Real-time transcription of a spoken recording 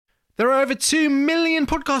There are over 2 million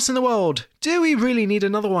podcasts in the world. Do we really need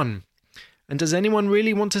another one? And does anyone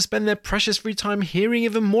really want to spend their precious free time hearing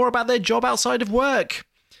even more about their job outside of work?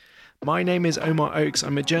 My name is Omar Oakes.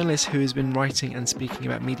 I'm a journalist who has been writing and speaking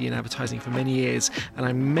about media and advertising for many years, and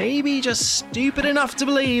I'm maybe just stupid enough to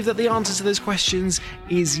believe that the answer to those questions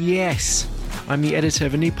is yes. I'm the editor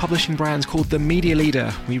of a new publishing brand called The Media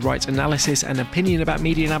Leader. We write analysis and opinion about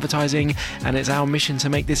media and advertising, and it's our mission to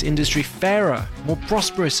make this industry fairer, more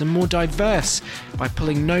prosperous and more diverse by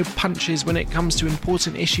pulling no punches when it comes to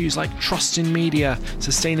important issues like trust in media,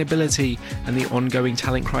 sustainability, and the ongoing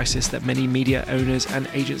talent crisis that many media owners and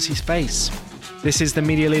agencies face. This is the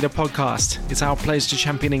Media Leader podcast. It's our place to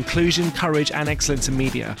champion inclusion, courage, and excellence in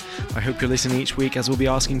media. I hope you're listening each week as we'll be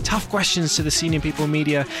asking tough questions to the senior people in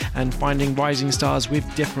media and finding rising stars with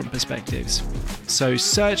different perspectives. So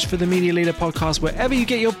search for the Media Leader podcast wherever you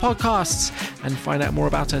get your podcasts and find out more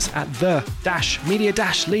about us at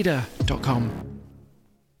the-media-leader.com.